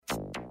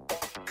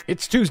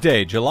It's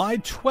Tuesday,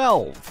 July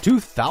 12,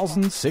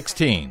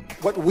 2016.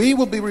 What we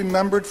will be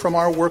remembered from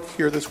our work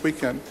here this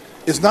weekend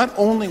is not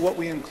only what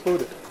we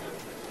included,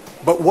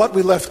 but what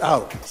we left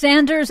out.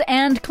 Sanders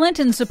and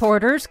Clinton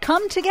supporters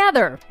come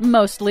together,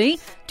 mostly,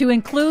 to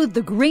include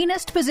the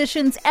greenest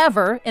positions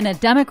ever in a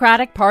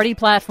Democratic Party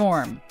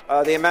platform.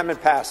 The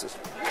amendment passes.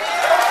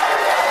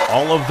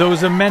 All of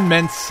those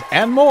amendments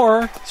and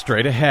more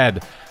straight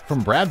ahead.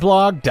 From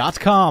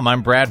BradBlog.com,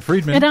 I'm Brad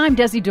Friedman. And I'm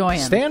Desi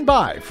Doyen. Stand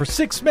by for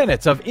 6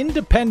 minutes of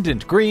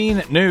independent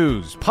green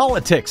news,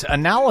 politics,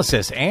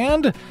 analysis,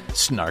 and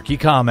snarky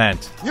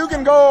comment. You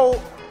can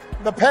go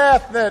the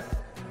path that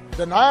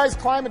denies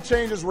climate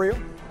change is real,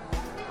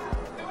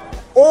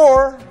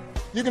 or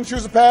you can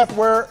choose a path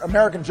where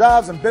American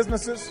jobs and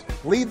businesses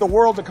lead the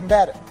world to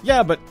combat it.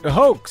 Yeah, but a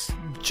hoax,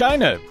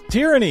 China,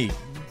 tyranny,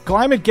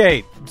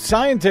 ClimateGate,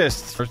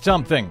 scientists, or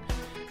something.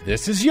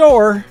 This is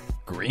your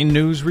Green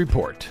News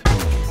Report.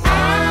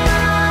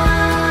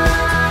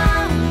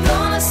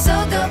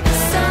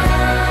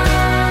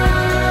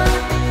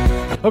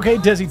 Okay,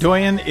 Desi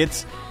Doyen,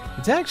 it's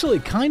actually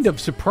kind of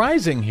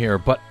surprising here,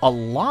 but a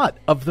lot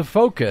of the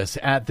focus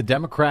at the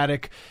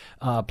Democratic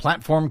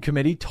Platform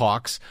Committee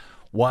talks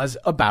was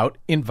about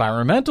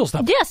environmental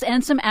stuff. Yes,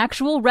 and some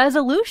actual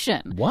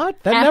resolution.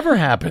 What? That never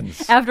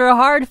happens. After a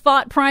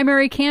hard-fought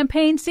primary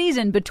campaign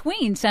season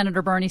between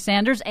Senator Bernie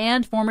Sanders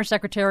and former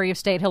Secretary of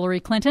State Hillary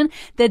Clinton,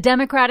 the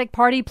Democratic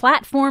Party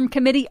Platform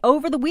Committee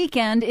over the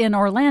weekend in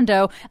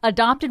Orlando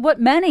adopted what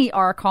many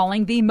are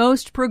calling the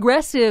most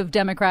progressive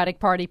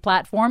Democratic Party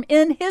platform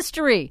in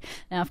history.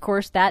 Now, of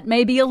course, that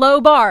may be a low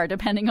bar,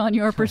 depending on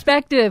your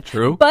perspective.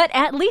 True. But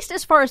at least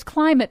as far as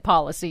climate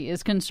policy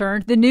is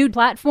concerned, the new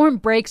platform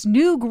breaks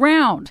new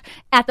ground.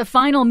 At the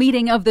final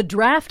meeting of the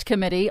draft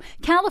committee,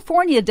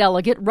 California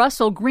delegate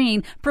Russell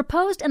Green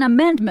proposed an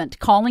amendment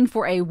calling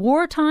for a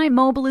wartime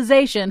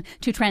mobilization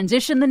to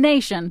transition the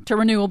nation to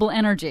renewable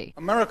energy.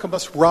 America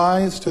must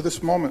rise to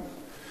this moment.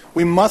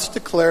 We must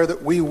declare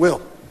that we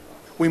will.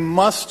 We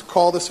must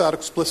call this out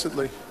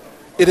explicitly.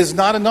 It is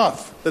not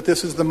enough that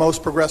this is the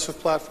most progressive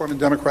platform in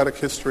Democratic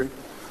history.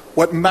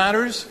 What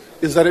matters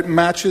is that it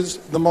matches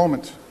the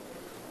moment.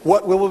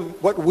 What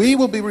we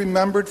will be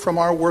remembered from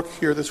our work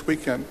here this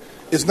weekend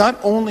is not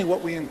only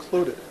what we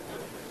included,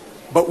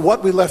 but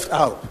what we left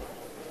out.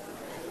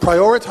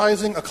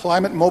 Prioritizing a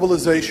climate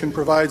mobilization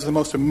provides the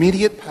most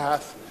immediate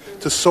path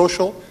to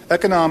social,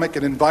 economic,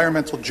 and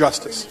environmental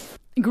justice.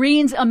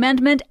 Green's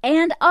amendment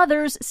and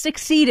others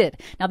succeeded.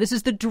 Now, this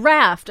is the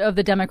draft of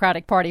the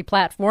Democratic Party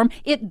platform.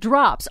 It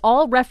drops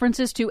all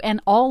references to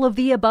an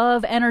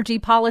all-of-the-above energy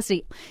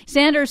policy.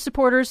 Sanders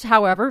supporters,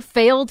 however,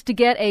 failed to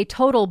get a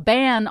total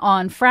ban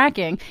on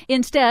fracking.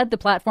 Instead, the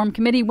platform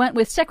committee went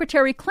with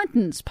Secretary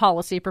Clinton's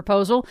policy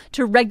proposal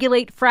to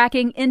regulate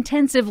fracking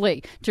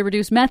intensively, to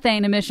reduce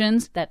methane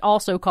emissions that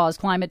also cause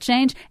climate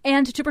change,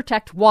 and to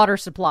protect water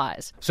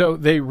supplies. So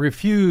they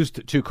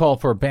refused to call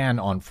for a ban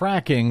on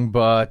fracking,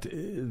 but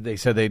they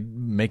said they'd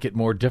make it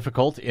more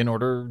difficult in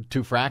order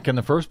to frack in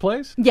the first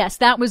place? Yes,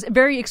 that was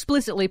very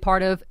explicitly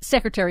part of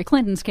Secretary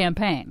Clinton's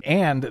campaign.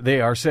 And they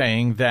are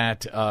saying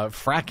that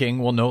fracking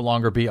will no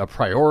longer be a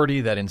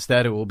priority, that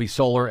instead it will be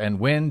solar and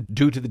wind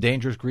due to the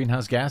dangerous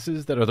greenhouse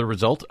gases that are the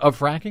result of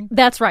fracking?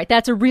 That's right.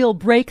 That's a real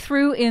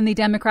breakthrough in the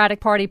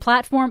Democratic Party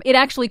platform. It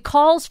actually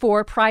calls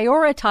for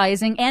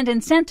prioritizing and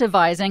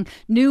incentivizing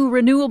new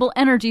renewable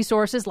energy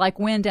sources like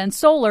wind and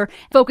solar,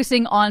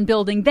 focusing on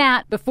building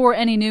that before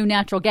any new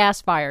natural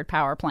gas-fired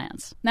power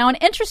plants. Now, an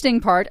interesting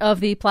part of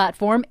the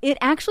platform, it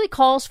actually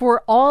calls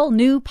for all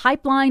new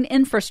pipeline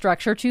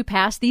infrastructure to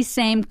pass the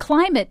same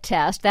climate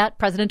test that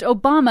President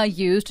Obama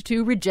used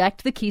to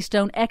reject the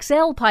Keystone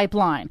XL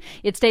pipeline.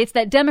 It states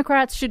that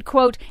Democrats should,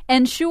 quote,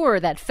 ensure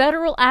that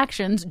federal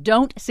actions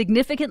don't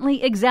significantly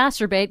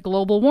exacerbate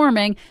global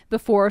warming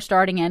before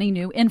starting any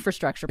new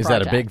infrastructure projects.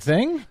 Is that a big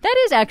thing? That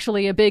is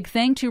actually a big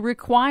thing, to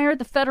require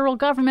the federal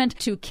government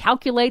to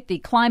calculate the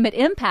climate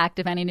impact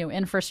of any new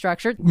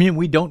infrastructure. You mean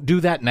we don't do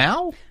that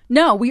now?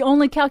 No, we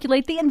only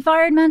calculate the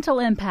environmental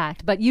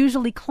impact, but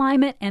usually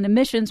climate and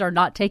emissions are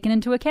not taken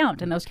into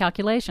account in those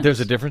calculations. There's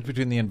a difference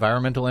between the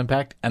environmental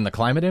impact and the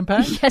climate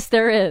impact? Yes,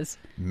 there is.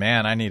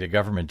 Man, I need a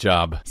government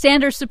job.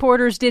 Sanders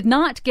supporters did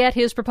not get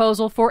his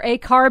proposal for a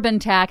carbon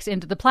tax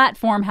into the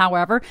platform,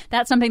 however.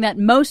 That's something that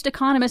most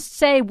economists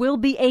say will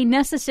be a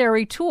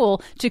necessary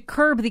tool to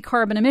curb the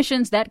carbon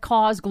emissions that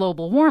cause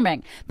global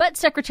warming. But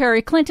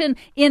Secretary Clinton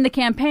in the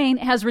campaign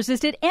has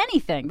resisted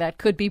anything that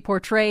could be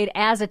portrayed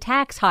as a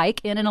tax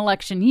hike in an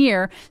election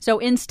year. So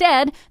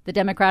instead, the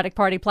Democratic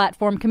Party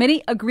Platform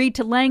Committee agreed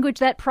to language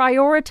that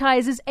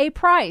prioritizes a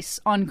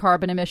price on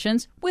carbon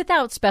emissions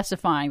without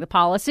specifying the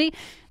policy.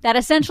 That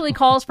essentially essentially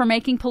calls for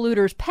making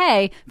polluters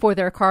pay for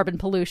their carbon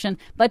pollution,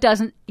 but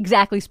doesn't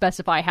exactly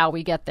specify how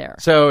we get there.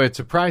 So it's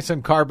a price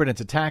on carbon, it's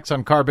a tax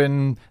on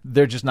carbon.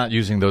 They're just not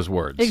using those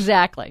words.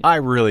 Exactly. I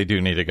really do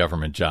need a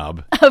government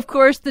job. Of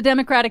course, the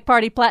Democratic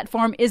Party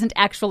platform isn't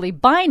actually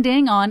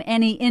binding on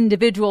any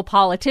individual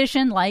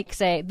politician, like,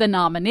 say, the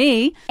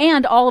nominee.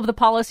 And all of the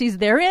policies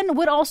therein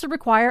would also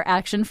require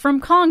action from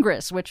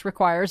Congress, which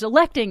requires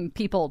electing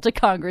people to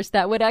Congress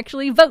that would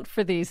actually vote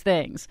for these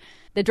things.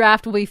 The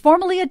draft will be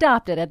formally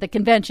adopted at the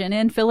convention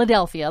in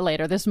Philadelphia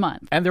later this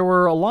month. And there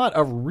were a lot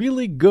of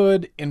really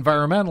good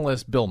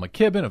environmentalists, Bill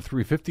McKibben of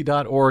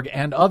 350.org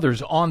and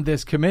others on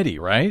this committee,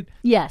 right?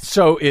 Yes.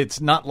 So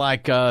it's not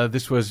like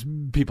this was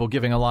people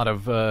giving a lot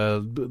of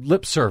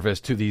lip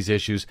service to these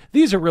issues.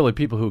 These are really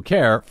people who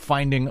care,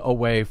 finding a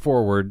way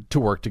forward to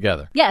work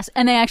together. Yes,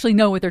 and they actually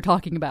know what they're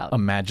talking about.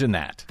 Imagine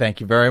that. Thank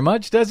you very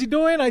much, Desi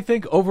Doyen. I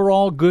think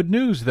overall good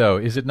news, though,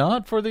 is it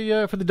not, for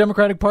the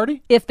Democratic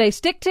Party? If they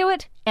stick to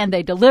it and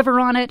they deliver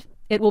on it,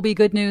 it will be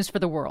good news for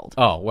the world.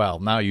 Oh, well,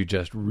 now you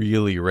just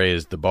really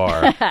raised the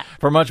bar.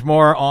 For much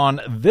more on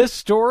this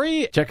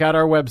story, check out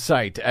our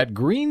website at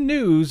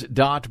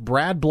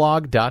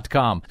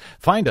greennews.bradblog.com.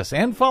 Find us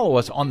and follow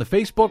us on the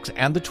Facebooks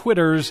and the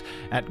Twitters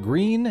at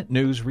Green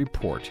News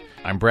Report.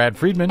 I'm Brad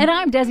Friedman. And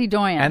I'm Desi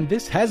Doyen. And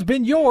this has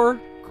been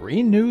your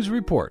Green News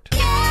Report.